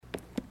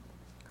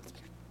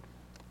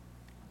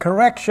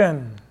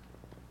Correction.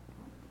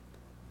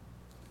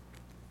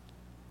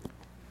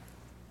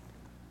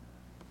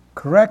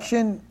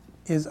 Correction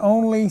is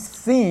only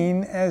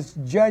seen as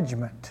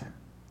judgment.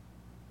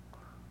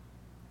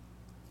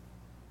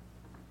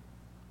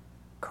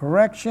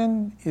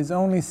 Correction is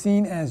only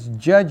seen as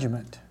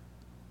judgment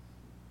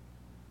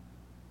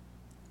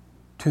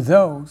to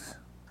those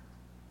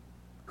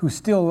who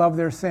still love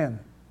their sin.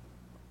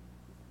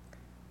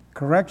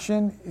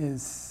 Correction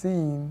is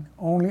seen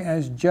only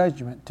as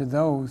judgment to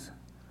those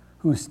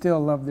who still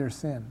love their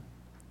sin.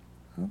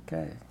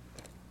 Okay.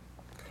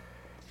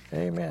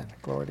 Amen.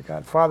 Glory to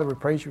God. Father, we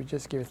praise you. We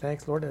just give you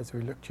thanks, Lord, as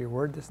we look to your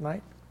word this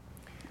night.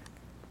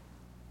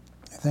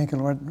 Thank you,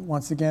 Lord,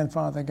 once again,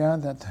 Father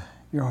God, that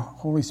your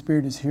Holy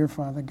Spirit is here,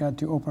 Father God,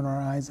 to open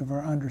our eyes of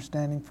our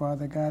understanding,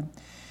 Father God.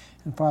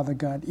 And Father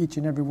God, each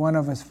and every one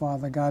of us,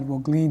 Father God, will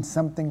glean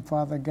something,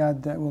 Father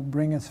God, that will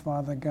bring us,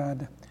 Father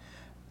God,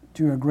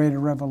 to a greater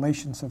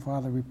revelation. So,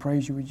 Father, we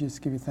praise you. We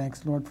just give you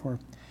thanks, Lord, for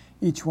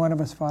each one of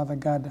us, Father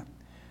God,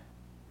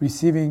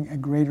 receiving a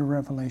greater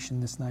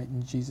revelation this night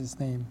in Jesus'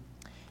 name.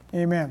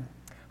 Amen.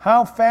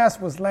 How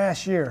fast was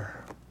last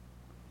year?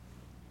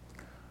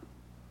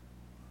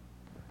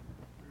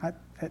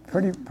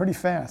 Pretty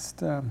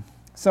fast.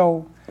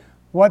 So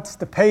what's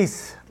the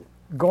pace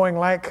going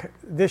like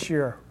this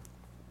year?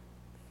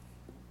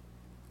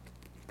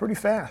 Pretty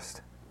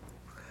fast.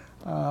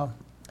 Do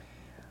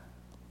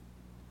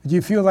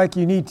you feel like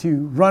you need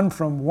to run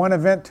from one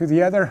event to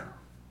the other?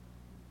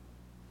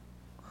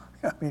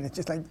 I mean, it's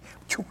just like,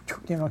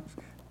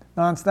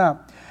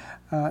 nonstop.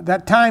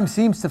 That time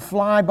seems to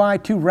fly by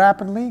too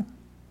rapidly,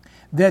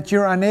 that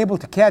you're unable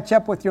to catch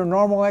up with your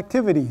normal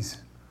activities.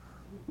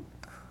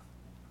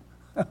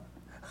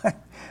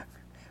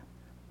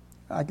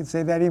 I could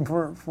say that even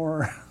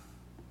for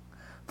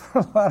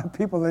a lot of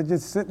people that are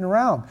just sitting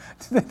around.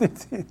 They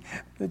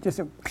just,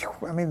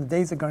 the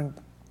days are going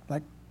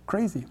like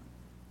crazy.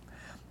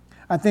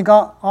 I think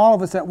all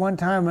of us at one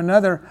time or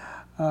another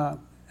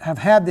have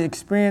had the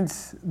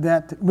experience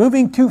that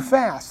moving too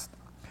fast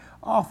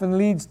often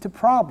leads to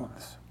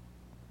problems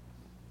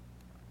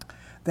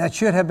that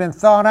should have been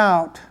thought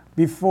out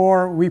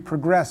before we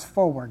progress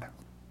forward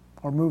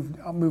or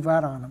move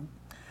out on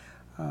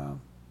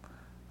them.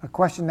 A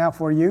question now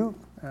for you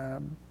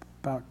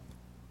about,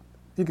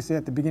 you could say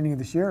at the beginning of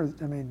this year,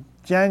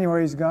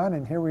 January's gone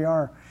and here we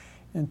are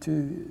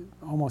into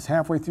almost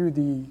halfway through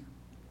the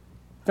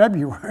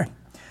February.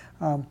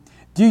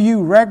 Do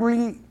you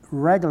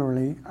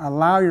regularly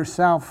allow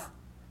yourself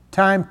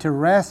time to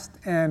rest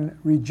and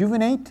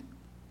rejuvenate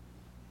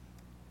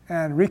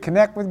and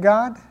reconnect with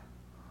God?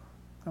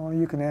 Only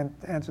you can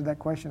answer that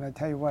question. I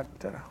tell you what,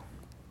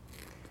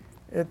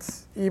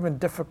 it's even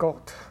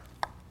difficult.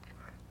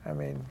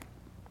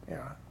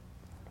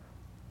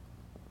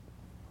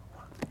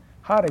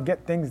 How to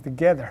get things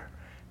together.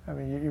 I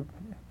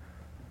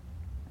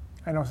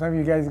know some of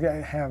you guys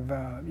have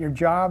your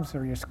jobs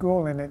or your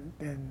school, and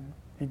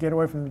you get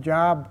away from the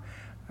job,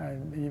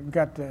 and you've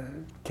got to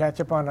catch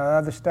up on the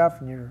other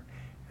stuff, and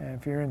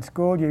if you're in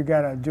school, you've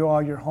got to do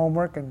all your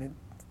homework, and it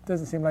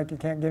doesn't seem like you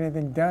can't get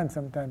anything done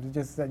sometimes.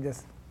 It's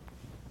just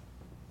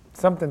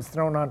something's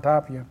thrown on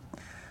top of you.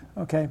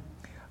 Okay.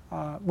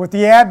 With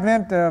the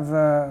advent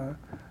of,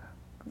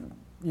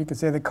 you could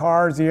say the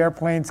cars, the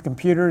airplanes,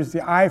 computers, the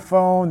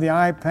iPhone, the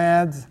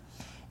iPads,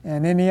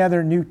 and any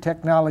other new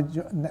technical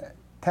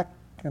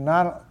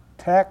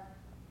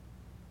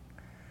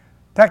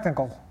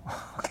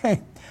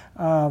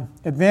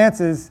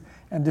advances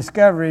and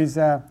discoveries,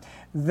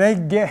 they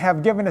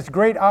have given us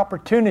great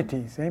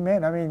opportunities.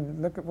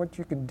 Amen. Look at what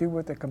you can do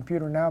with a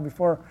computer now.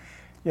 Before,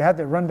 you had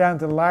to run down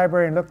to the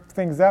library and look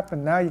things up,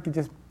 and now you can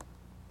just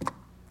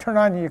turn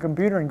on your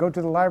computer and go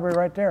to the library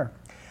right there.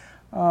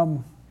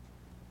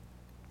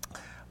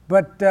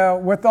 But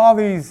with all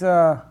these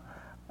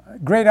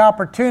great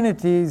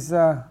opportunities,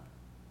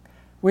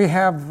 we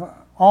have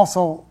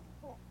also,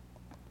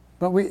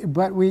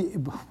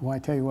 I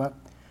tell you what,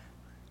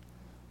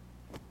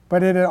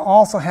 but it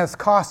also has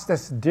cost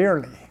us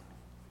dearly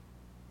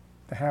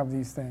to have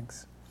these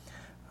things.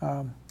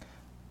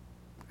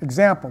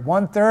 Example,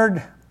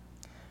 1/3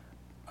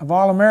 of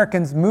all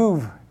Americans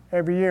move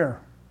every year.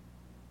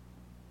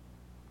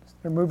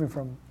 They're moving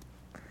from.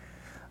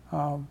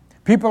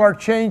 People are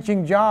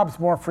changing jobs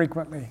more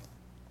frequently.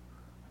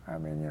 I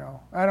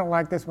don't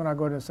like this when I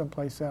go to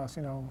someplace else,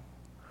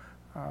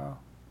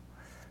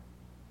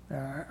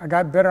 I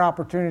got better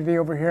opportunity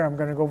over here. I'm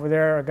going to go over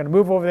there. I'm going to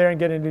move over there and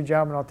get a new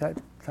job and all that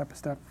type of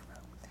stuff.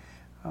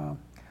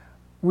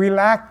 We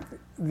lack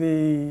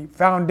the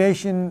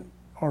foundation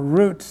or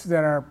roots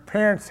that our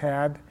parents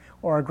had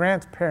or our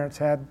grandparents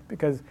had,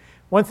 because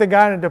once they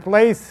got into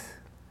place,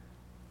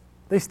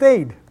 they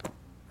stayed.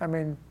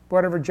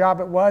 Whatever job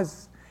it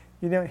was,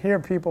 you don't hear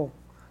people,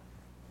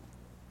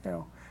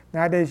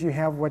 Nowadays you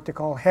have what they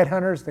call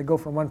headhunters. They go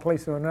from one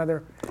place to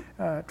another,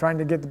 trying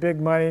to get the big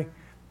money.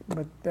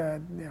 But,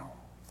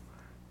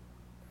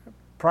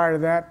 prior to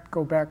that,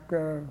 go back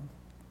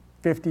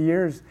 50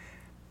 years,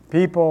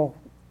 people,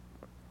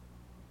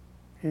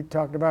 he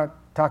talked to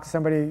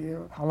somebody,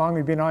 how long have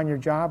you been on your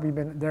job? You've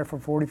been there for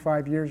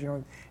 45 years.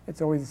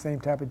 It's always the same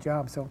type of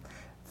job. So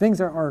things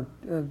are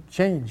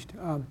changed.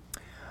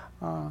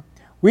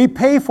 We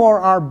pay for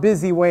our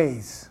busy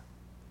ways.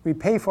 We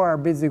pay for our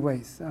busy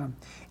ways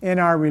in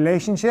our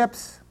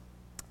relationships,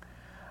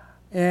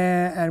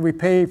 and we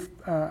pay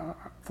for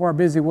our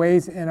busy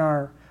ways in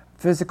our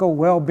physical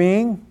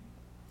well-being,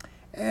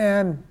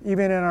 and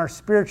even in our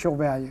spiritual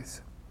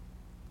values.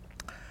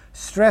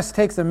 Stress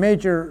takes a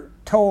major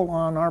toll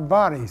on our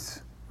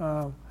bodies.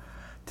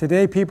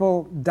 Today,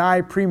 people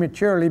die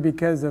prematurely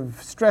because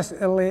of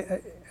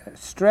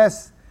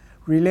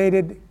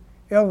stress-related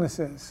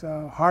illnesses,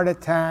 heart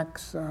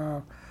attacks,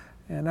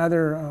 and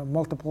other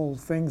multiple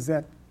things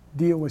that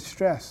deal with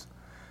stress.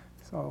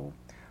 So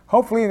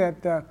hopefully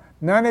that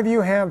none of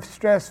you have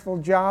stressful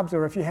jobs,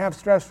 or if you have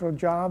stressful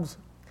jobs,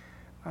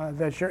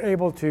 that you're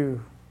able to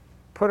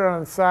put it on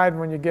the side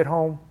when you get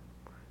home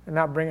and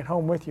not bring it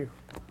home with you.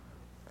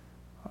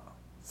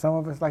 Some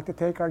of us like to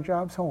take our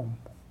jobs home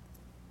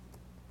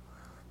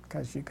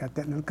because you got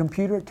that little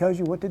computer that tells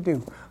you what to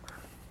do.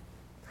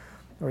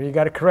 Or you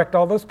got to correct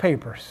all those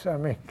papers. I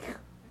mean,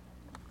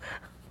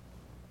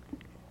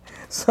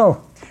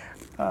 so,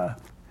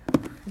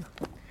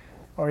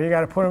 or you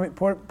got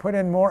to put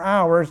in more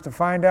hours to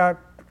find out,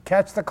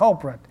 catch the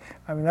culprit.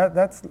 I mean,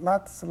 that's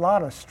a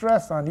lot of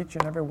stress on each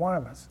and every one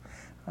of us.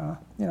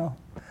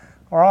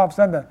 Or all of a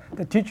sudden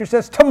the teacher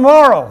says,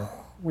 tomorrow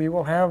we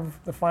will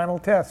have the final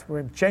test.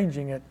 We're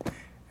changing it.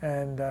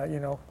 And,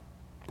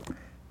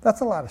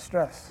 that's a lot of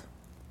stress.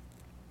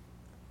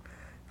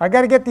 I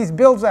got to get these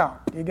bills out.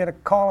 You get a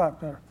call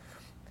out there.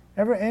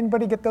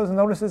 Anybody get those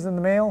notices in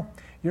the mail?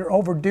 You're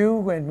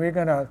overdue and we're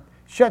going to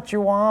shut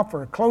you off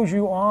or close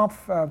you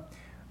off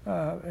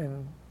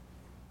in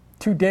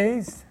 2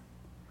 days?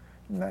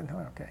 No,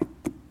 okay.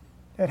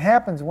 It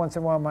happens once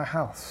in a while in my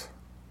house.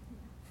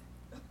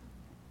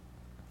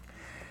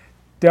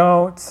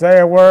 Don't say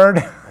a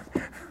word.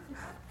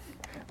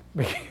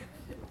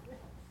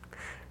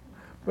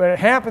 But it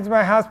happens in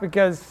my house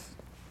because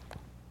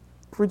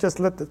we just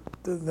let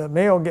the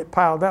mail get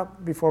piled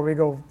up before we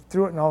go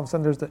through it, and all of a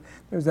sudden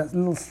there's that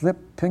little slip,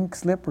 pink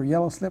slip or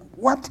yellow slip.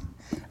 What?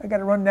 I got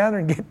to run down there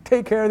and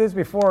take care of this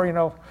before,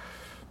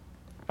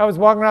 I was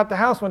walking out the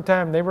house one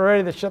time. They were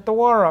ready to shut the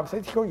water off.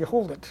 I said, you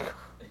hold it.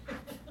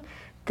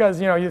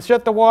 Because, you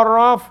shut the water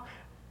off,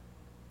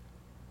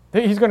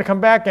 he's going to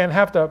come back and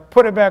have to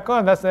put it back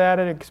on. That's the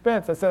added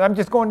expense. I said, I'm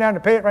just going down to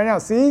pay it right now.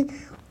 See?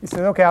 He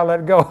said, okay, I'll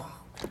let it go.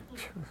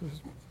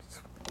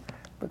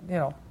 But,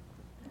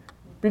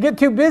 we get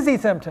too busy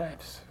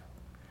sometimes.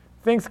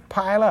 Things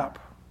pile up,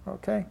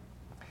 okay?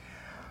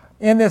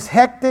 In this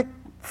hectic,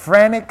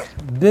 frantic,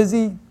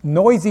 busy,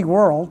 noisy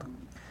world,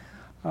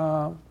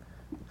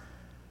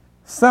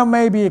 some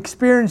may be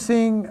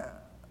experiencing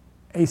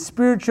a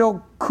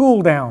spiritual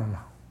cool down.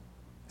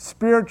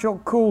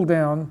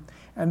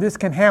 And this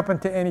can happen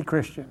to any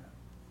Christian.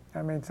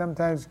 I mean,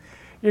 sometimes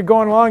you're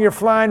going along, you're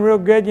flying real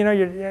good,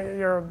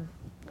 you're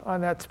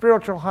on that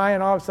spiritual high,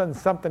 and all of a sudden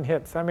something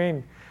hits. I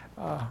mean,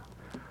 our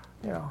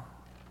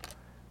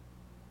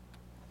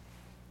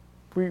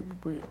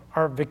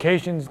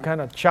vacation's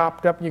kind of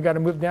chopped up, and you got to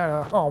move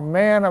down. Oh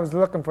man, I was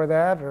looking for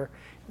that, or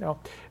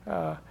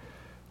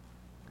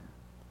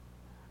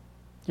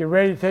you're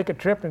ready to take a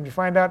trip, and you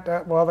find out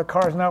that the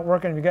car's not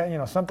working. You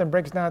got something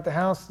breaks down at the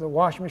house, the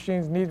washing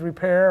machine needs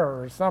repair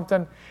or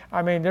something.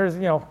 I mean, there's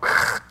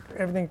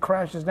everything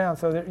crashes down.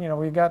 So that,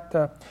 we got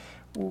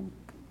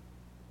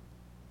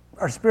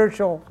our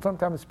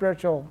sometimes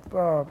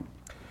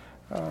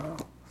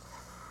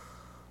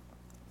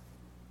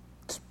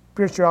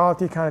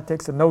spirituality kind of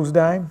takes a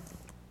nosedive.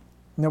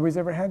 Nobody's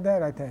ever had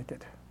that, I take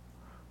it.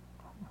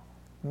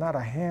 Not a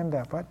hand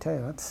up, I tell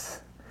you.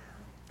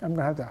 I'm going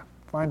to have to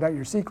find out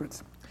your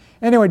secrets.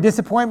 Anyway,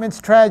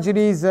 disappointments,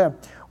 tragedies,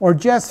 or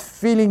just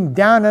feeling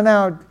down and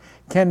out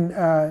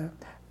can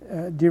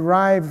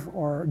derive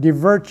or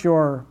divert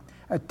your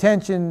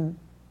attention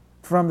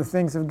from the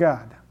things of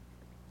God.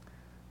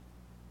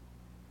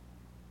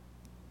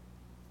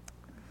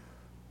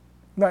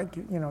 Like,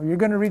 you're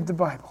going to read the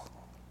Bible.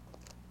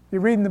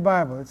 You're reading the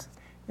Bible. It's,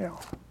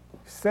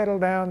 settle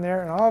down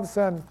there, and all of a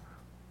sudden,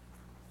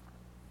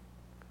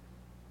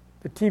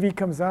 the TV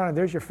comes on, and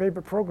there's your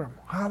favorite program.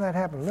 How did that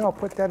happen? No,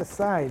 put that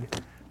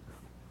aside.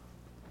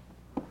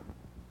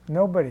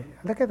 Nobody.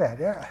 Look at that.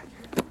 Yeah.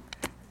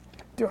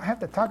 Do I have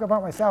to talk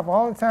about myself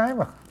all the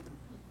time?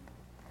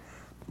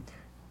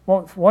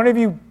 Won't one of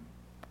you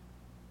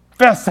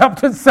fess up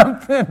to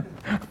something?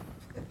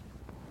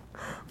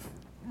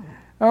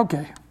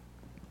 Okay.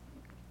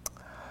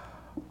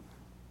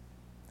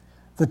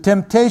 The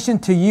temptation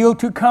to yield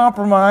to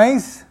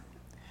compromise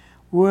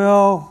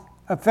will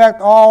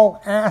affect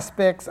all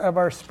aspects of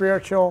our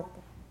spiritual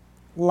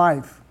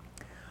life.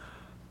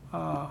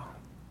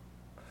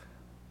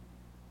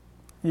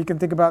 You can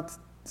think about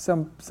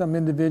some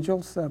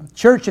individuals.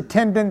 Church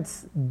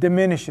attendance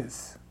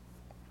diminishes.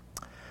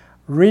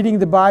 Reading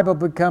the Bible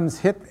becomes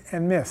hit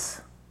and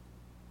miss.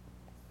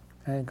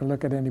 I ain't gonna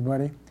look at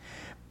anybody.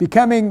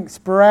 Becoming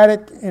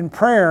sporadic in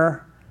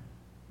prayer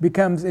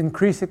becomes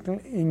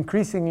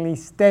increasingly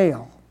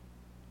stale.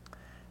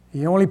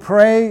 You only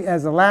pray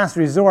as a last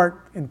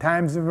resort in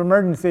times of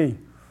emergency.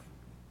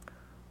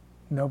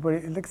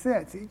 Nobody, look at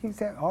that. See, you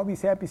have all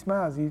these happy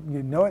smiles. You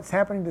know it's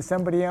happening to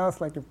somebody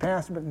else, like your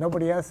pastor, but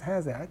nobody else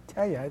has that. I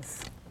tell you,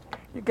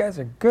 you guys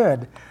are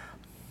good.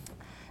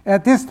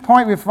 At this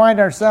point, we find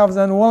ourselves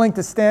unwilling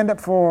to stand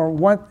up for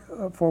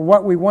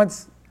what we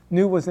once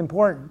knew was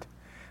important.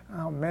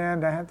 Oh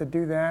man, do I have to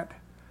do that?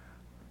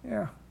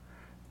 Yeah.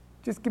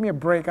 Just give me a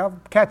break. I'll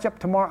catch up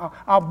tomorrow.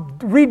 I'll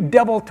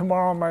redouble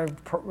tomorrow my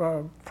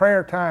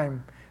prayer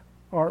time,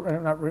 or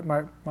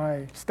not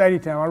my study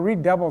time. I'll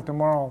redouble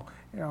tomorrow.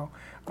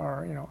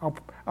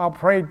 I'll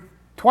pray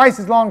twice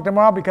as long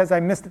tomorrow because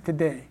I missed it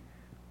today.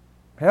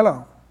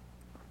 Hello.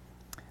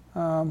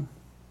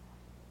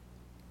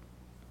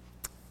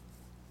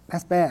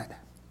 That's bad.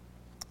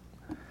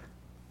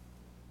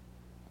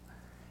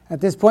 At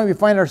this point, we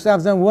find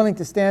ourselves unwilling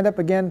to stand up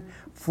again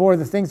for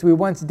the things we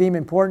once deemed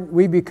important.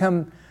 We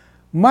become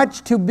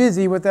much too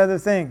busy with other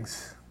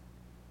things.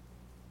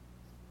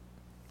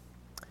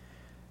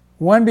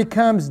 One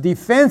becomes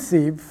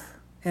defensive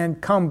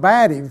and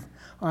combative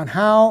on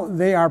how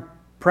they are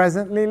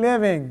presently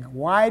living.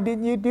 Why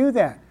didn't you do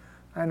that?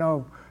 I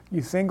know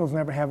you singles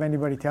never have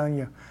anybody telling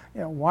you,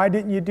 why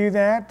didn't you do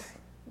that?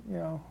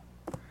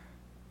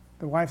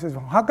 The wife says,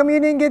 well, how come you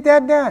didn't get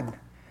that done?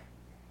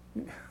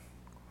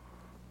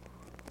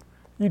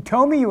 You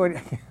told me you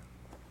would.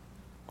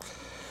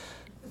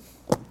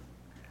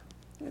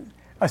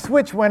 A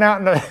switch went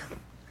out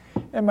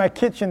in my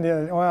kitchen.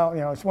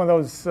 It's one of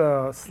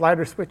those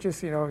slider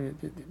switches,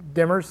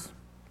 dimmers.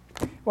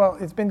 Well,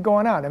 it's been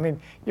going out. I mean,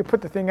 you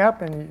put the thing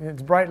up and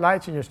it's bright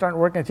lights and you're starting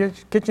to work in the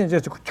kitchen,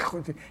 just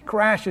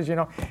crashes,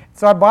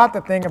 So I bought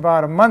the thing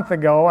about a month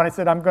ago and I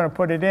said, I'm going to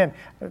put it in.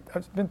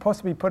 I've been supposed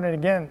to be putting it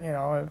again,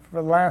 for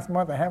the last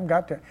month. I haven't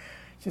got to it.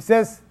 She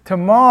says,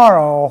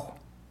 tomorrow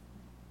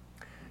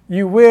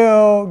you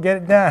will get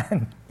it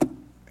done.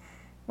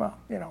 Well,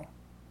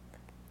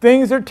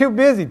 things are too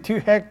busy, too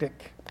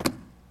hectic.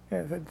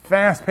 It's a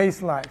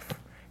fast-paced life.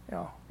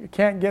 You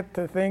can't get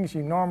the things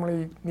you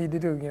normally need to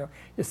do.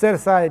 You set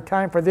aside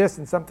time for this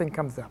and something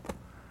comes up.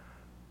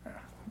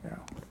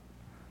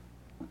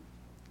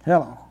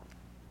 Hello.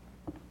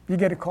 You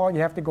get a call, you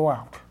have to go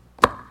out.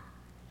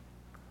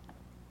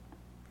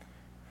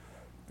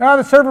 Oh,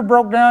 the server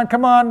broke down.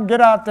 Come on, get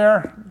out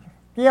there.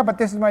 Yeah, but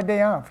this is my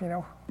day off,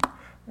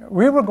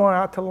 We were going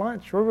out to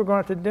lunch. We were going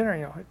out to dinner,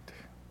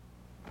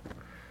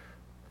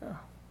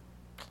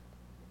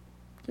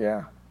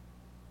 Yeah,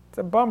 it's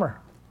a bummer.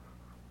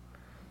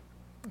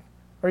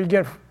 Or you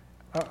get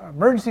an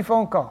emergency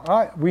phone call. All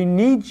right, we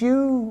need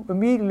you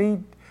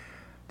immediately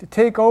to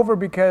take over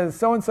because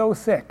so-and-so's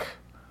sick.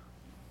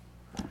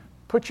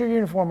 Put your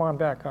uniform on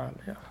back on.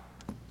 Yeah.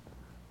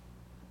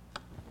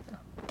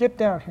 Get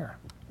down here.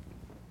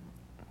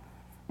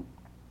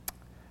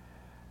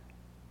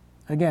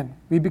 Again,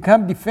 we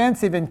become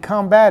defensive and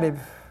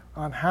combative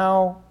on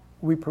how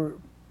we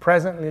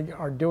presently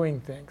are doing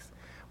things.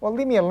 Well,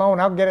 leave me alone.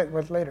 I'll get it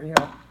with later,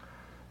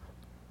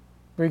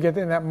 We get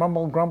in that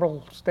mumble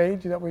grumble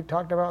stage that we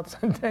talked about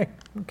Sunday.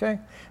 Okay?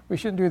 We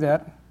shouldn't do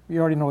that. You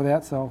already know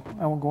that, so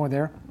I won't go in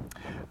there.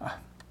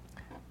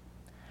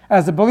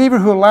 As a believer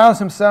who allows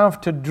himself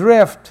to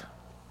drift,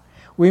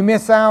 we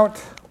miss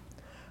out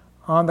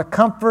on the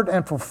comfort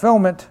and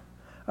fulfillment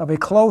of a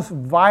close,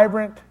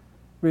 vibrant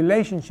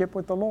relationship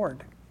with the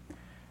Lord.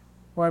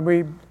 When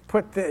we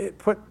put the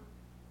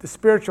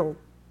spiritual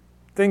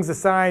things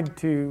aside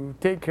to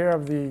take care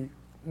of the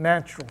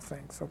natural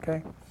things,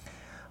 okay?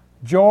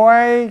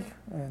 Joy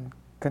and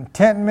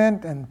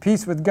contentment and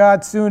peace with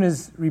God soon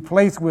is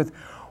replaced with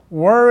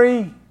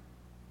worry,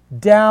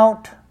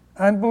 doubt,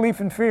 unbelief,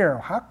 and fear.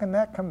 How can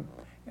that come?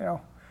 You're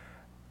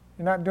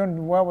not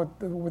doing well with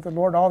the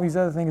Lord. All these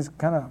other things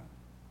kind of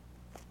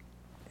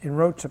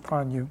encroach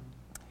upon you.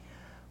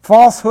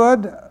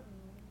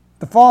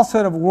 The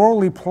falsehood of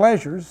worldly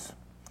pleasures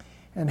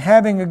and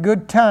having a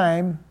good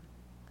time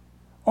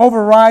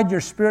override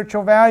your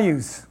spiritual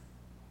values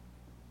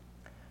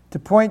to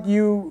point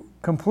you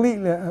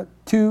completely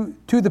to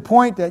the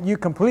point that you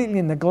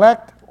completely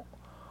neglect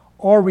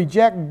or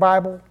reject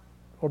Bible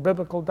or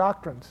biblical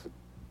doctrines.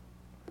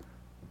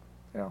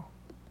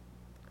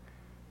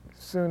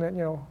 Soon that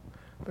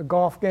the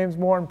golf game's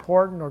more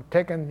important, or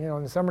taking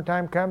when the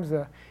summertime comes,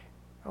 this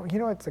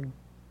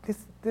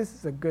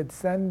is a good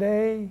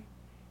Sunday,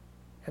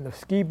 and the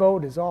ski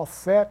boat is all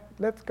set.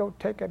 Let's go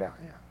take it out.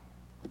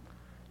 Yeah.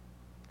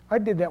 I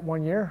did that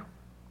one year.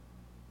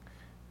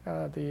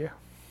 In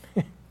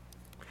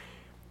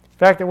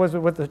fact, it was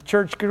with the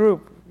church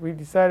group. We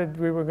decided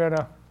we were going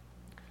to,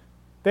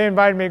 they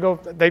invited me to go,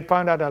 they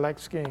found out I liked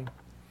skiing.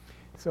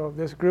 So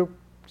this group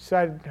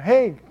decided,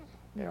 hey,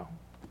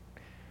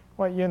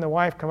 why don't you and the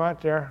wife come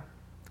out there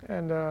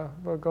and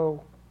we'll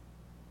go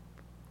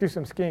do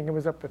some skiing. It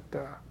was up at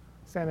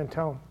San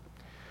Antonio.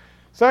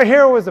 So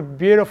here was a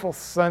beautiful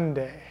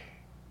Sunday.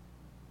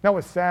 That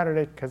was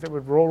Saturday because it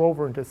would roll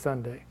over into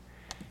Sunday.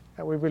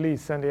 that we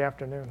released Sunday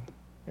afternoon.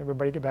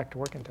 Everybody get back to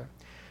work in time.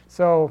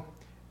 So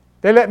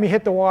they let me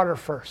hit the water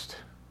first,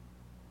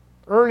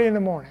 early in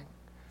the morning.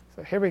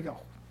 So here we go.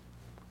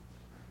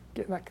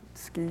 Getting that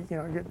ski,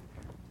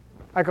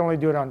 I can only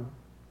do it on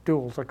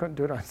duals. I couldn't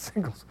do it on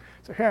singles.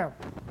 So here,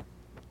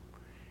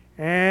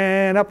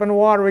 and up in the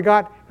water we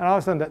got, and all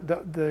of a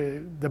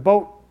sudden the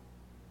boat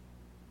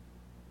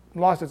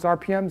lost its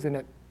RPMs and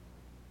it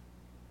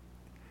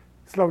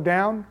slowed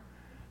down.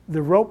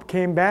 The rope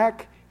came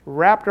back,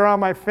 wrapped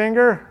around my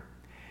finger,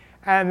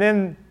 and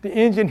then the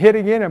engine hit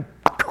again,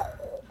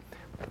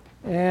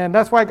 and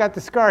that's why I got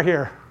the scar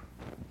here.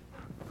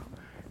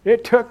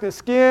 It took the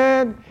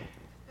skin,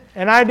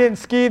 and I didn't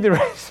ski the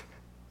rest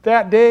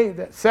that day.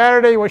 That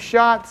Saturday was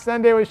shot,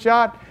 Sunday was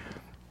shot.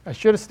 I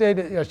should have stayed.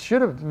 I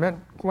should have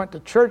went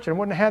to church and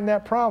wouldn't have had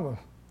that problem.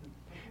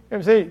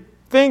 You see,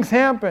 things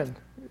happen.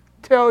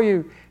 Tell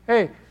you,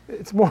 hey,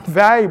 it's more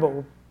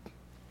valuable.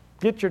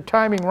 Get your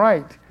timing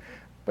right.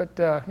 But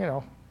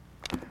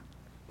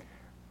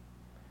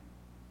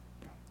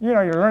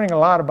you're learning a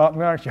lot about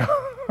me, aren't you?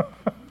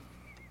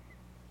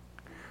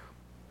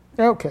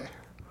 Okay.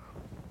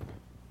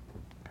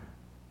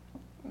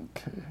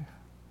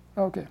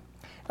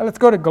 Now let's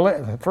go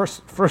to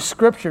first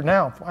scripture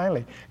now,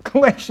 finally.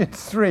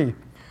 Galatians 3.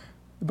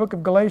 The book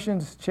of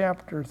Galatians,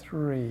 chapter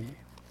 3.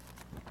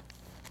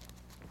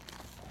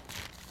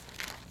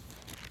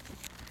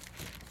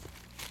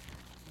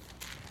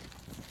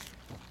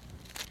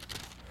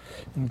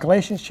 In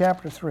Galatians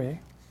chapter 3,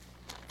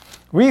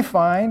 we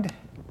find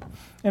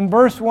in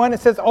verse 1, it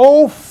says,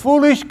 O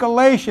foolish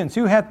Galatians,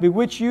 who hath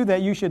bewitched you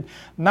that you should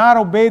not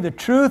obey the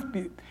truth,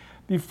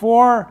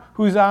 before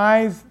whose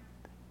eyes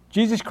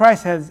Jesus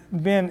Christ has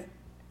been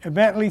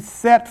evidently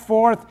set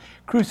forth,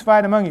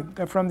 crucified among you.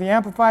 From the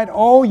Amplified,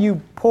 O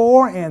you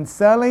poor and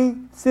silly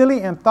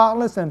and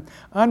thoughtless and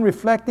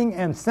unreflecting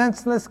and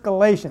senseless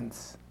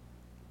Galatians,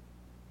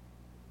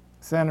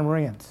 Santa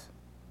Marians,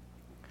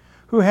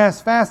 who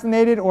has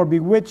fascinated or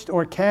bewitched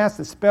or cast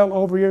a spell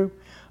over you,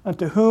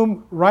 unto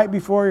whom right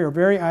before your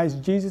very eyes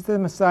Jesus the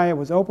Messiah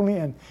was openly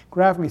and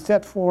graphically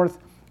set forth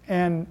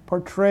and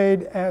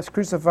portrayed as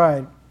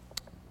crucified.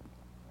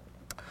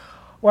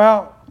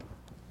 Well,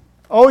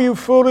 oh, you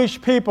foolish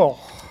people,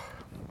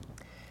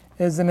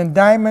 is an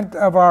indictment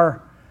of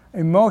our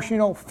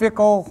emotional,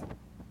 fickle,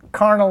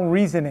 carnal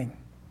reasoning.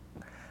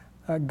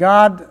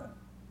 God,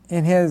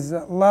 in His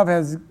love,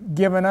 has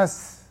given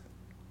us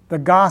the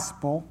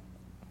gospel,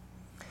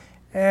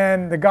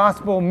 and the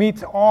gospel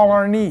meets all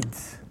our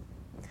needs.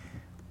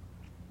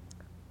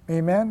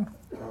 Amen?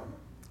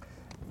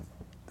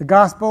 The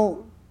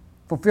gospel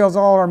fulfills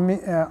all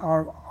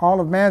all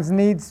of man's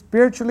needs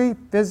spiritually,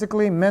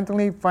 physically,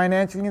 mentally,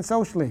 financially, and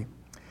socially.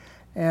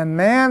 And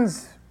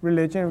man's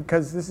religion,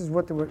 because this is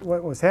what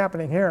was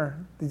happening here,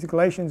 these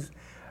Galatians,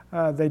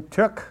 they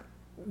took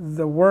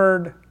the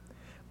word,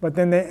 but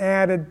then they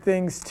added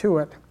things to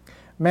it.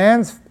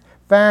 Man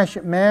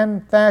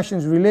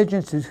fashions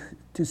religion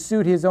to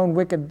suit his own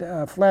wicked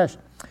flesh.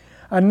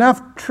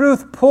 Enough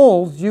truth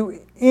pulls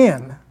you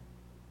in,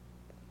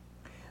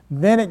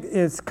 then it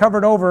is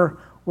covered over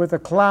with a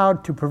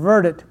cloud to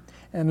pervert it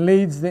and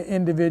leads the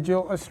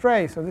individual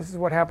astray. So this is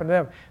what happened to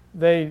them.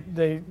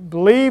 They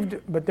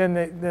believed, but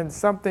then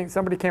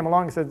somebody came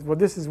along and said, well,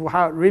 this is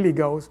how it really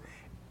goes.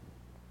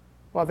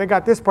 Well, they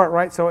got this part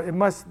right, so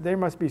they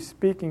must be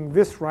speaking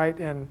this right,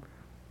 and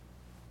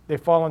they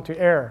fall into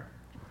error.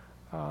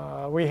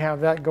 We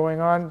have that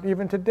going on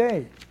even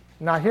today.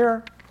 Not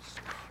here.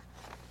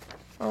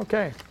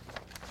 Okay.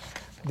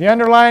 The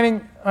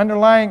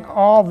underlying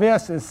all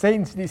this is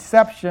Satan's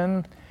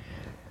deception.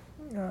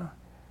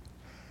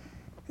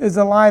 Is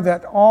a lie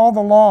that all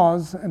the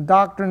laws and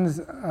doctrines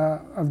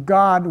of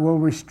God will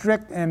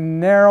restrict and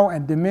narrow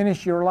and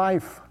diminish your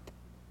life.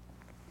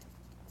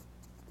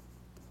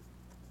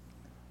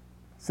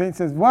 Satan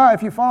says, well,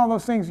 if you follow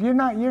those things, you're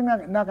not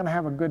going to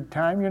have a good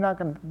time. You're not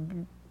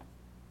going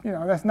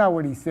to, that's not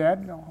what he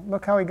said.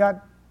 Look how he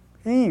got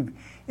Eve.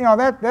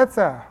 That's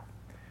a,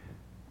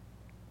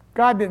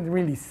 God didn't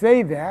really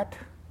say that.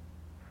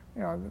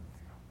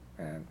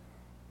 And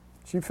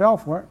she fell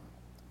for it.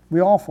 We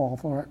all fall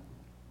for it.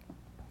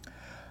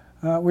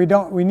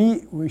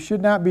 We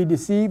should not be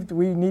deceived.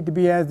 We need to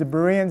be as the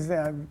Bereans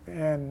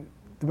in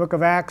the book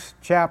of Acts,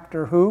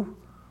 chapter who?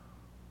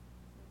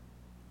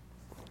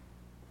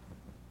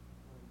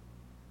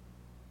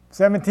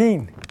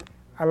 17,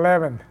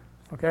 11.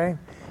 Okay,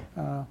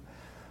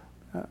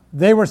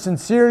 they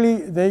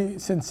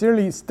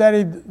sincerely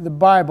studied the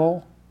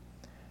Bible.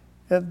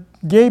 It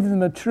gave them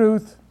the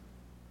truth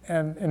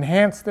and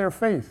enhanced their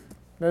faith.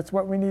 That's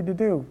what we need to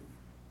do.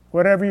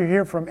 Whatever you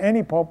hear from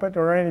any pulpit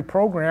or any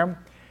program,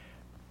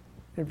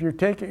 if you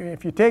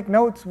take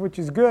notes, which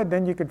is good,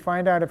 then you could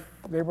find out if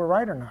they were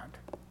right or not.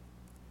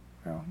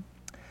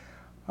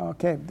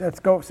 Okay, let's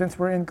go. Since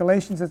we're in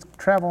Galatians, let's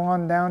travel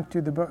on down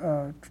to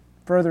the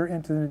further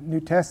into the New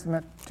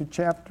Testament to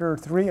chapter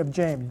 3 of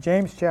James.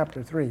 James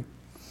chapter 3.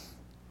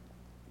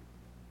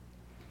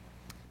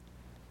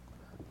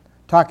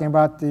 Talking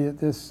about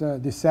this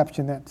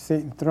deception that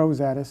Satan throws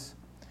at us.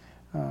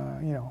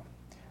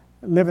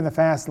 live in the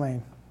fast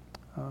lane.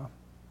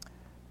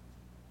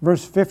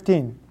 Verse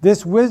 15,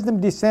 this wisdom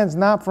descends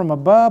not from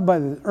above,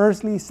 but is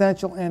earthly,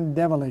 sensual, and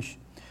devilish.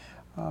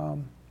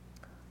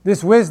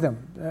 This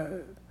wisdom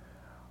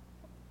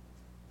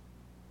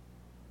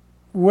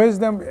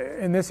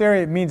in this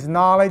area, it means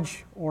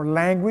knowledge or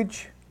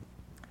language.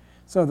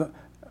 So the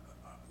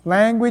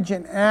language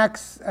and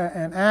acts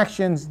and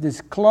actions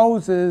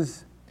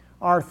discloses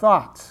our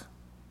thoughts.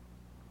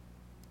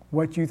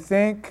 What you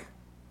think,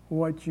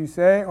 what you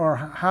say, or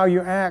how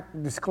you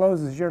act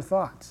discloses your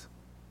thoughts.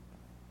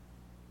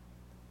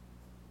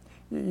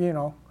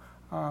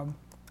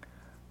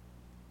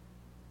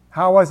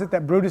 How was it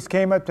that Brutus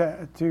came up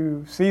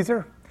to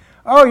Caesar?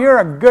 Oh, you're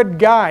a good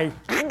guy.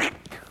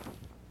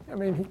 I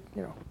mean,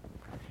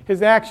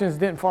 his actions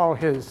didn't follow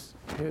his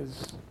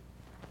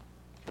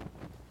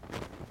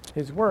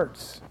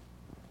words.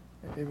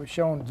 It was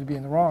shown to be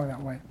in the wrong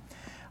that way.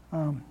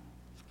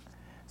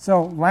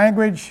 So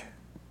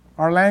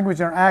our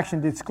language, our action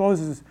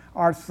discloses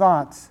our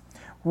thoughts,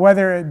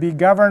 whether it be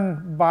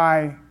governed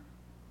by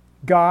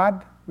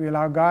God, we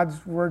allow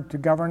God's word to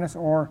govern us,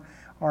 or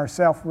our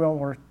self-will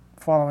or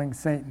following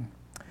Satan.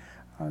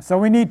 So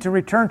we need to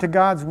return to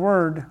God's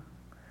word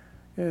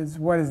is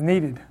what is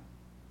needed.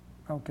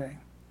 Okay.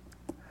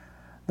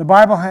 The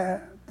Bible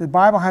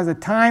has a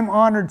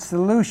time-honored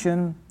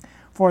solution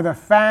for the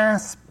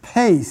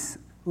fast-paced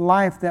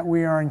life that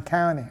we are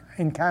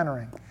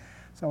encountering.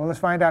 So let's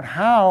find out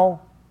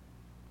how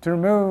to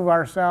remove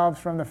ourselves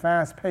from the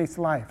fast-paced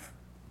life.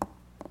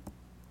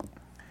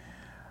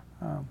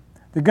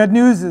 The good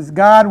news is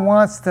God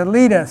wants to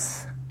lead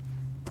us.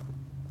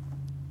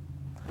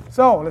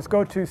 So let's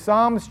go to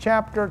Psalms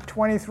chapter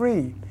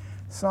 23.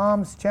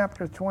 Psalms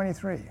chapter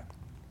 23.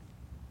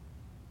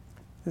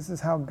 This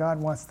is how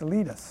God wants to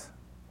lead us.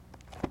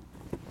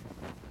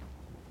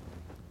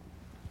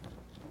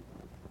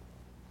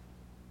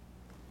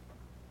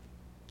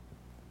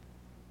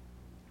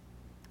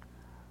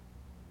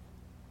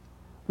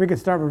 We can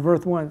start with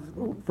verse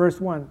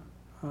 1.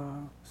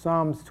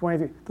 Psalms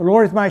 23. The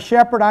Lord is my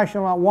shepherd, I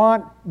shall not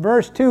want.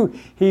 Verse 2.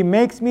 He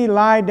makes me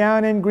lie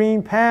down in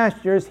green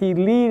pastures. He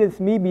leadeth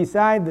me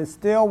beside the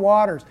still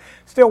waters.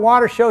 Still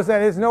water shows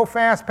that it's no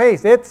fast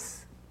pace.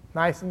 It's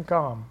nice and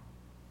calm.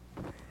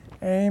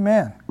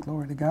 Amen.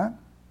 Glory to God.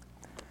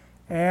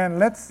 And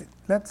let's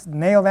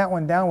nail that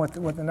one down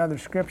with another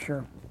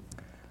scripture,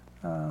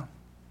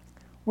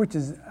 which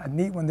is a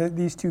neat one.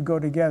 These two go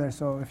together.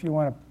 So if you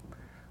want to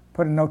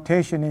put a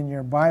notation in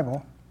your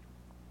Bible,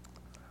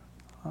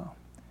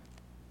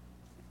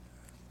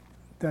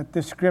 that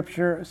this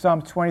scripture,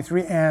 Psalm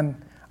 23 and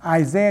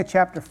Isaiah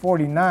chapter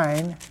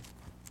 49,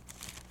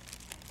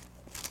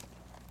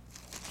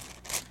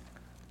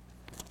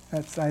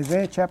 that's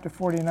Isaiah chapter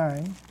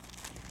 49,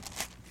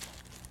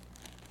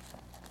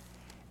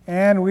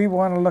 and we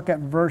want to look at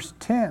verse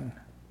 10.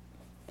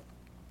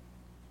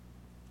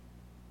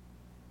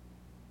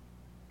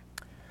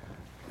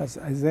 That's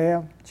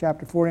Isaiah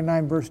chapter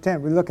 49, verse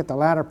 10. We look at the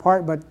latter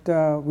part,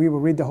 but we will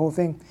read the whole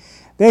thing.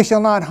 They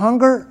shall not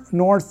hunger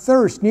nor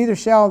thirst, neither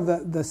shall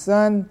the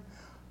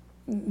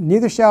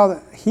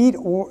heat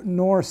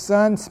nor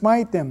sun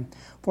smite them.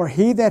 For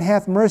he that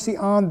hath mercy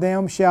on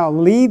them shall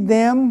lead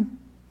them,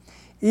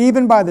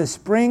 even by the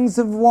springs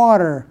of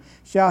water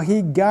shall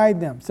he guide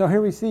them. So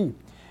here we see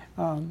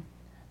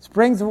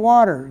springs of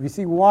water. You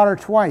see water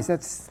twice.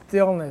 That's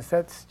stillness.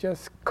 That's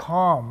just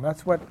calm.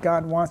 That's what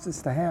God wants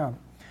us to have.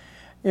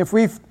 If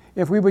we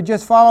would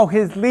just follow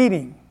his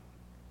leading,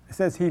 it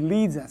says he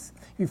leads us.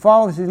 If he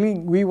follows his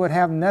leading, we would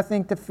have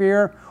nothing to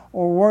fear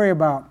or worry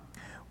about.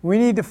 We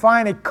need to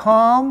find a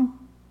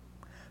calm,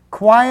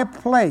 quiet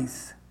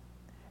place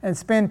and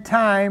spend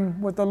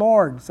time with the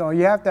Lord. So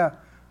you have to,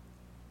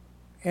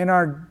 in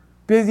our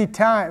busy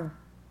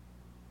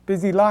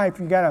life,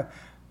 you got to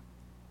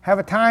have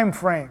a time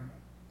frame.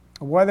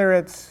 Whether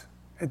it's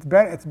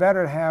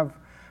better to have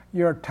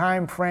your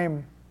time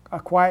frame, a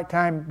quiet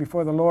time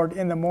before the Lord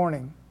in the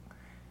morning,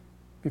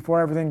 before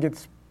everything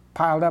gets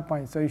piled up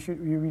on you. So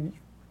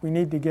we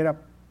need to get up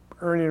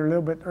earlier, a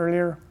little bit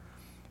earlier,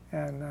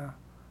 and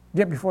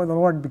get before the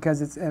Lord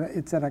because it's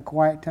at a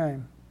quiet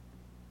time.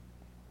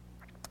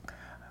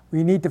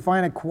 We need to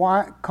find a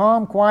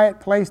calm, quiet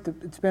place to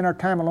spend our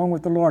time alone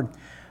with the Lord.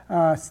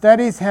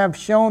 Studies have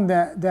shown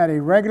that a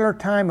regular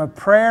time of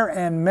prayer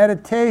and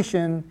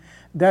meditation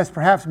does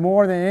perhaps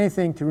more than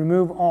anything to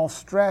remove all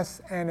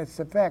stress and its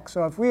effects.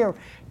 So if we are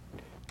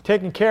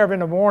taken care of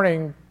in the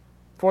morning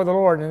for the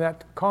Lord in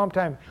that calm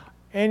time,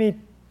 any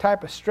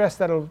type of stress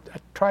that will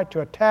try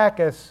to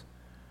attack us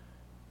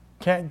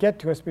can't get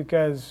to us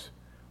because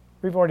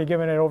we've already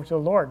given it over to the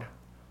Lord.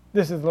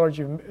 This is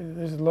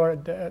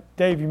Lord,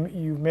 Dave,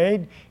 you've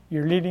made.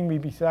 You're leading me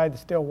beside the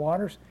still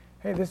waters.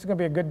 Hey, this is going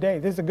to be a good day.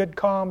 This is a good,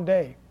 calm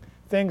day.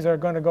 Things are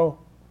going to go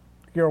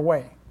your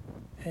way.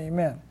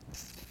 Amen.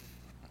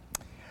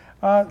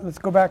 Let's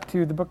go back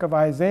to the book of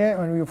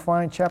Isaiah, and we'll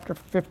find chapter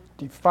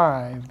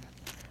 55.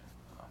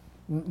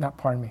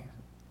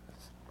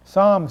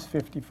 Psalms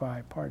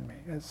 55, pardon me.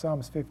 It's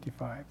Psalms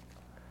 55.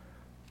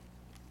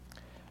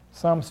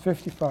 Psalms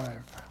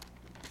 55.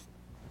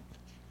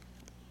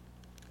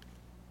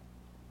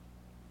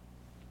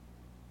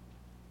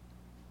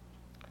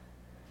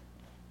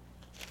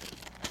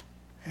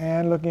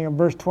 And looking at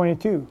verse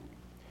 22.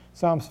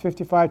 Psalms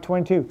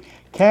 55:22.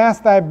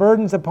 Cast thy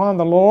burdens upon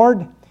the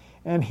Lord,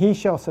 and he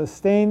shall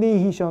sustain thee.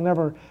 He shall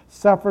never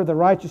suffer the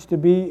righteous to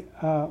be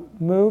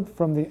moved.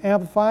 From the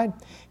Amplified.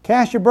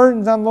 Cast your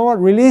burdens on the Lord,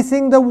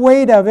 releasing the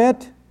weight of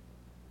it,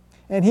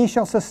 and he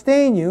shall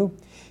sustain you.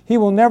 He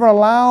will never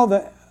allow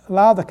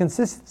the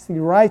consistently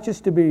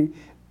righteous to be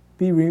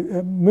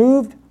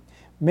moved,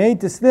 made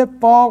to slip,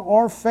 fall,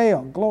 or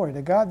fail. Glory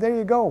to God. There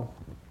you go.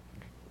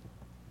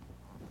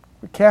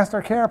 We cast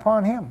our care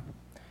upon him.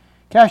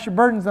 Cast your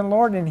burdens on the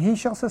Lord, and he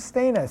shall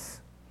sustain us.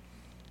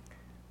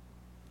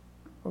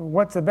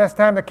 What's the best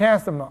time to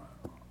cast them?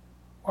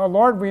 Well,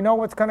 Lord, we know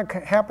what's going to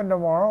happen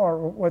tomorrow, or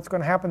what's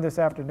going to happen this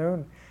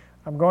afternoon.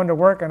 I'm going to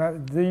work,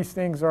 and these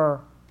things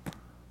are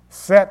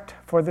set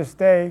for this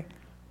day.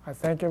 I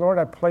thank you, Lord.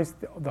 I placed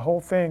the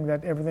whole thing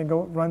that everything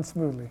runs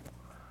smoothly.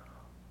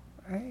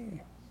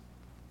 Hey.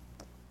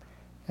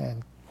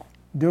 And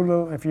do a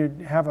little. If you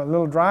have a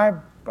little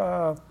drive,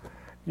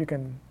 you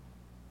can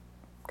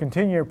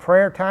continue your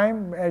prayer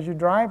time as you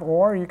drive,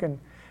 or you can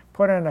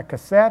put in a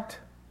cassette.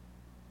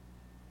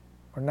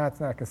 Or not,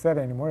 it's not a cassette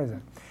anymore, is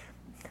it?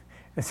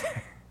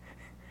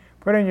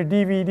 Put in your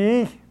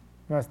DVD.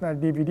 No, it's not a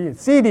DVD,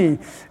 it's CD.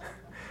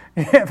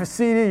 You have a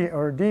CD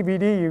or a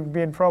DVD, you'd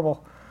be in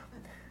trouble.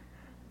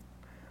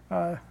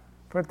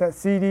 Put that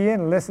CD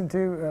in, listen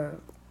to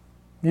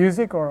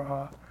music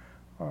or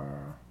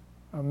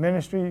a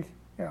ministry,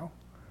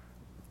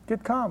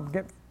 Get calm,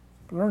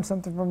 learn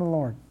something from the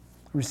Lord.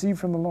 Receive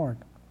from the Lord.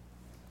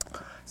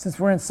 Since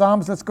we're in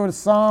Psalms, let's go to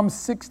Psalm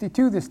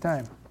 62 this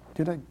time.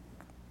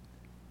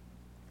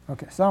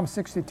 Okay, Psalm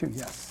 62,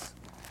 yes.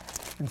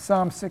 In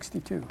Psalm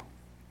 62.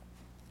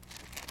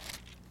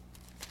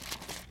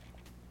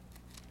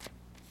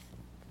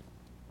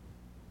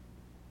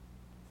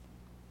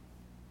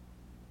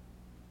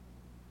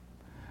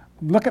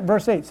 Look at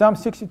verse 8, Psalm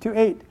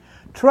 62:8.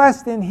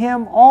 Trust in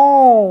him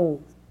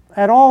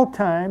at all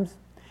times.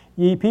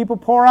 Ye people,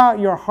 pour out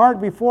your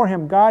heart before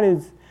him. God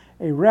is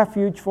a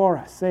refuge for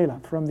us. Selah.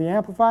 From the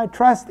Amplified.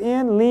 Trust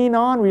in, lean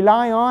on,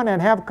 rely on,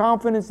 and have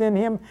confidence in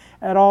him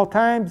at all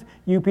times.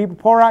 You people,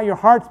 pour out your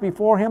hearts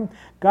before him.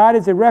 God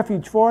is a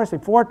refuge for us, a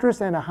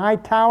fortress and a high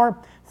tower.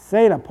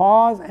 Selah.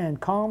 Pause and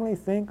calmly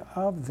think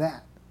of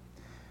that.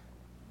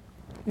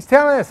 He's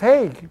telling us,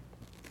 hey,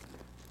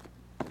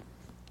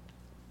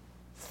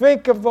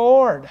 think of the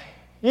Lord.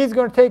 He's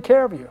going to take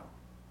care of you.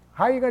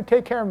 How are you going to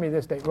take care of me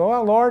this day?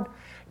 Well, Lord,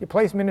 you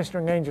place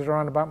ministering angels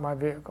around about my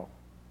vehicle.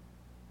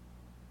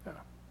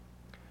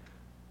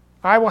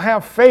 I will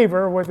have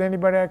favor with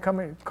anybody I come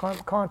in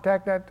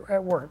contact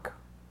at work.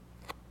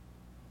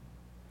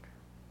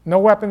 No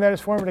weapon that is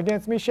formed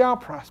against me shall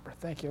prosper.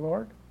 Thank you,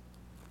 Lord.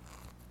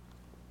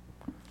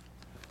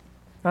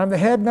 I'm the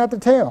head, not the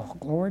tail.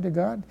 Glory to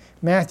God.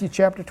 Matthew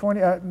chapter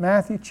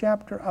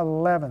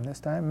 11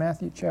 this time.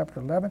 Matthew chapter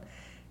 11.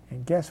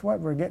 And guess what?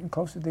 We're getting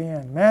close to the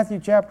end.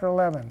 Matthew chapter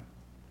 11.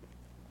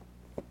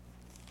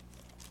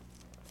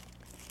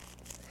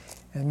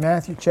 In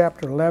Matthew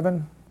chapter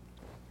 11,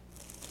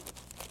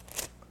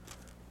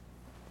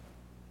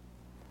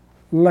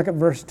 look at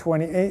verse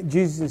 28.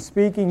 Jesus is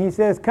speaking. He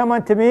says, come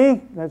unto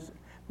me. That's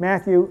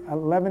Matthew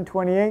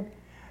 11:28.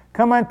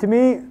 Come unto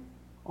me,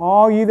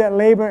 all you that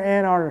labor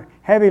and are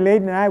heavy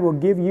laden, and I will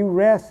give you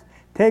rest.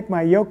 Take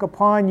my yoke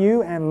upon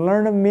you and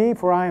learn of me,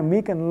 for I am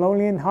meek and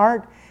lowly in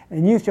heart,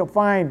 and you shall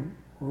find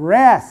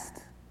rest.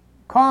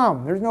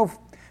 Calm. There's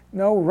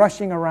no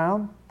rushing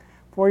around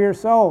for your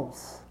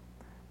souls.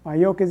 My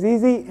yoke is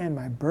easy and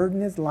my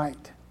burden is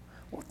light.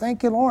 Well,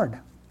 thank you, Lord.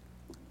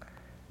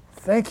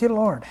 Thank you,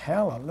 Lord.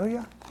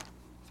 Hallelujah.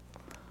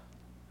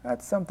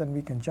 That's something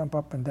we can jump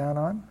up and down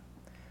on.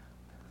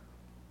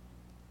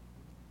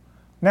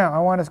 Now, I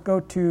want to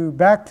go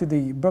back to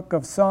the book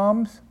of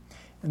Psalms.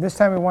 And this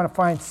time we want to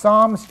find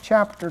Psalms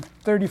chapter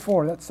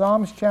 34. That's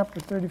Psalms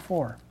chapter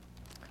 34.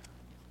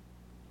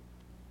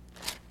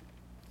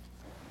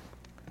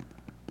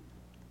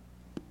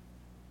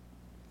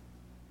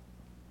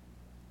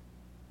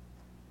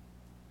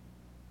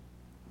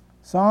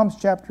 Psalms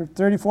chapter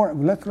 34.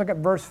 Let's look at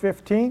verse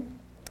 15.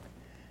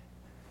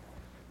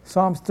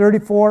 Psalms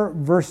 34,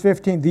 verse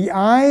 15. The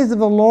eyes of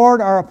the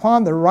Lord are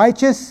upon the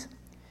righteous,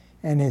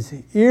 and his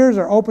ears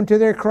are open to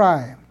their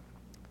cry.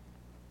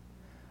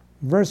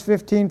 Verse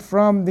 15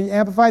 from the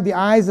Amplified. The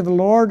eyes of the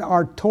Lord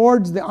are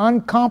towards the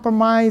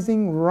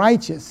uncompromising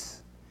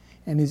righteous,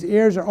 and his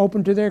ears are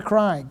open to their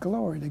cry.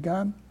 Glory to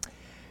God.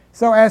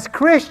 So as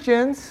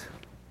Christians,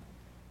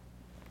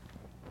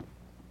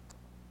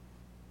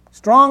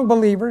 strong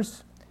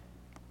believers,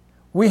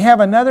 we have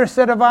another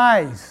set of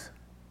eyes.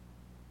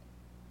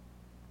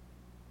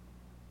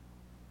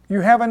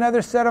 You have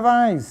another set of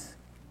eyes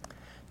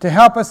to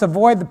help us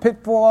avoid the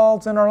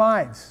pitfalls in our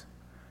lives.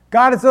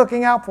 God is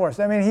looking out for us.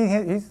 I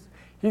mean,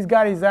 He's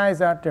got His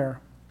eyes out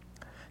there.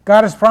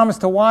 God has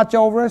promised to watch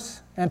over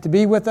us and to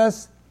be with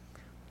us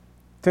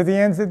to the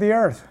ends of the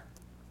earth.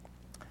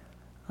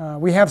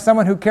 We have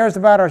someone who cares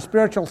about our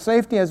spiritual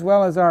safety as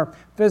well as our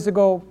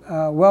physical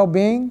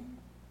well-being.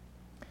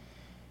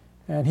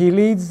 And he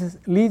leads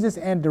us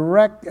and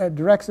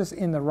directs us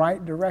in the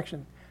right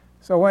direction.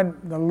 So when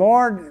the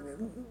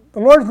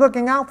Lord's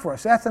looking out for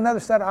us. That's another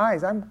set of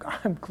eyes. I'm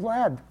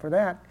glad for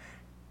that,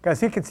 because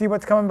he can see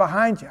what's coming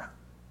behind you.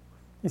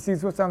 He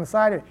sees what's on the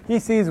side of you. He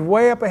sees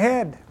way up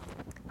ahead.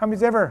 How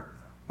many's ever,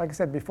 like I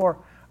said before,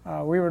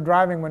 we were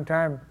driving one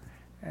time,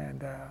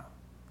 and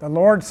the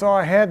Lord saw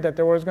ahead that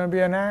there was going to be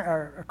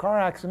a car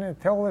accident and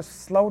told us,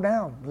 slow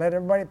down, let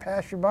everybody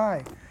pass you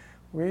by.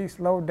 We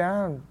slowed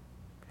down.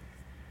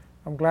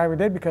 I'm glad we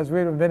did, because we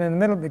would have been in the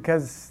middle,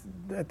 because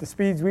at the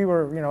speeds we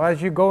were,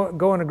 as you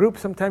go in a group,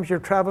 sometimes you're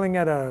traveling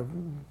at a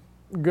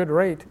good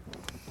rate.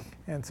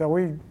 And so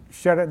we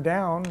shut it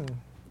down,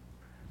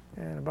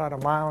 and about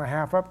 1.5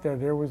 miles up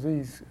there was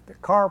the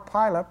car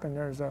pileup, and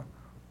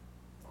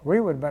we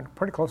would have been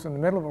pretty close in the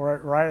middle,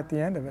 right at the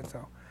end of it.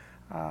 So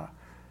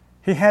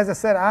he has a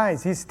set of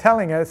eyes. He's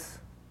telling us,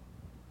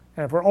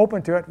 and if we're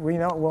open to it,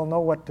 we'll know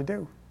what to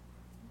do.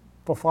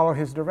 We'll follow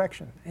his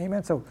direction.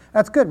 Amen. So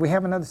that's good. We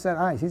have another set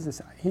of eyes.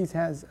 He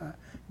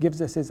gives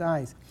us his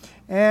eyes.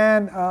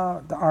 And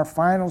our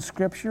final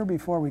scripture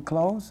before we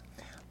close.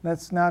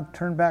 Let's now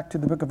turn back to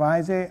the book of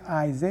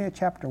Isaiah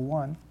chapter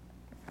 1.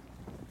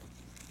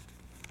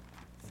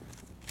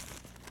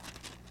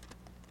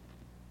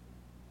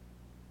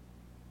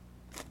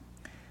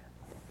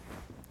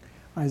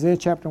 Isaiah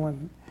chapter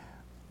 1,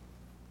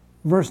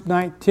 verse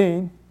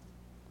 19.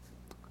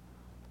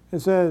 It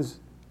says,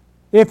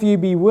 "If ye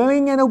be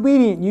willing and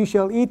obedient, you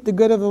shall eat the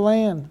good of the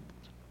land."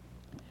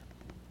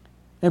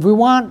 If we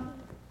want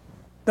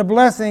the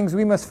blessings,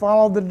 we must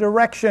follow the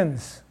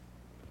directions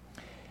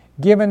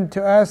given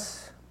to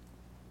us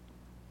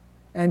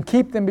and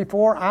keep them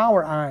before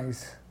our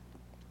eyes.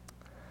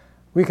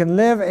 We can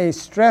live a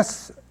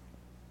stressless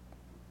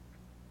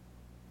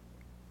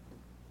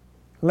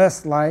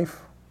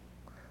life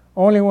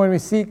only when we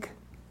seek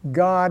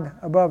God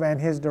above and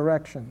his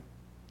direction.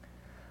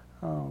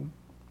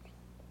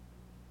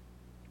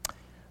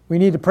 We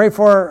need to pray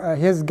for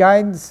his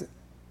guidance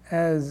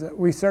as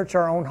we search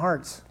our own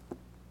hearts.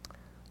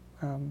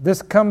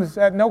 This comes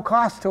at no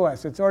cost to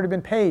us. It's already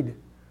been paid.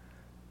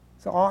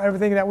 So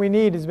everything that we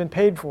need has been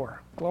paid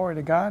for. Glory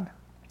to God.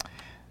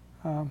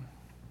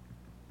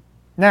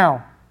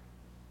 Now,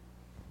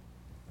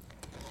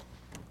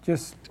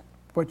 just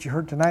what you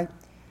heard tonight.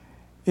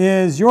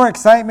 Is your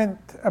excitement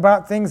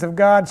about things of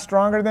God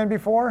stronger than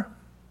before?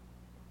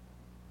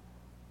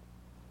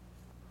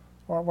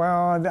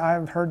 Well,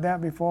 I've heard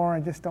that before. I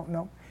just don't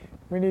know.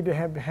 We need to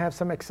have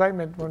some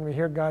excitement when we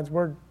hear God's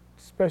word,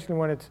 especially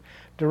when it's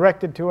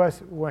directed to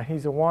us, when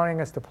he's wanting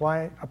us to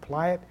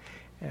apply it.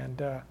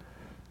 And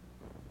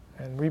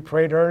we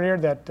prayed earlier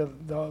that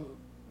the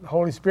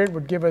Holy Spirit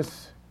would give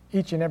us,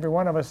 each and every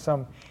one of us,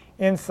 some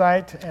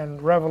insight and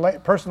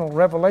personal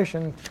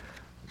revelation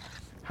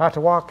how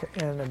to walk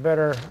in a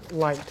better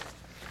light.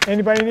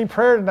 Anybody need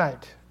prayer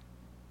tonight?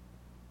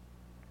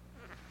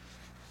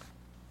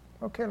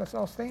 Okay, let's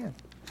all stand.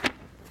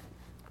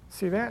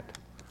 See that?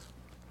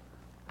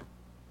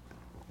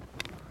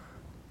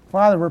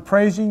 Father, we're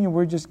praising you.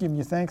 We're just giving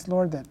you thanks,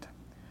 Lord,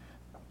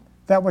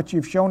 that what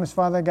you've shown us,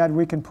 Father God,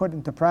 we can put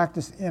into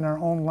practice in our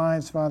own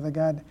lives, Father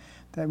God,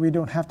 that we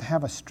don't have to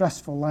have a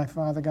stressful life,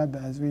 Father God,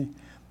 but as we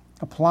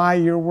apply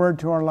your word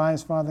to our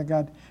lives, Father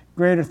God,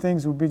 greater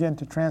things will begin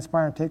to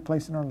transpire and take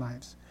place in our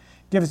lives.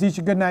 Give us each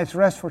a good night's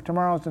rest for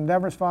tomorrow's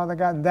endeavors, Father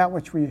God, and that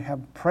which we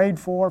have prayed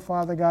for,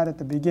 Father God, at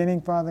the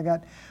beginning, Father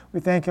God. We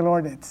thank you,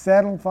 Lord, it's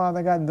settled,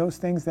 Father God, and those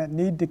things that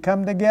need to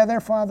come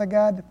together, Father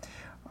God,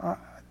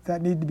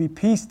 that need to be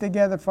pieced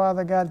together,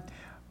 Father God,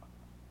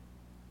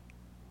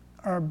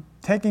 are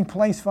taking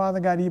place, Father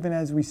God, even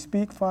as we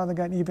speak, Father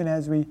God, even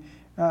as we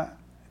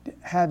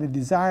had a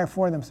desire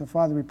for them. So,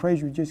 Father, we praise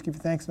you. We just give you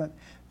thanks that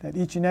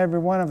each and every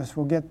one of us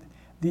will get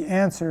the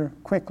answer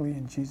quickly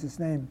in Jesus'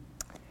 name.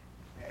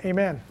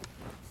 Amen.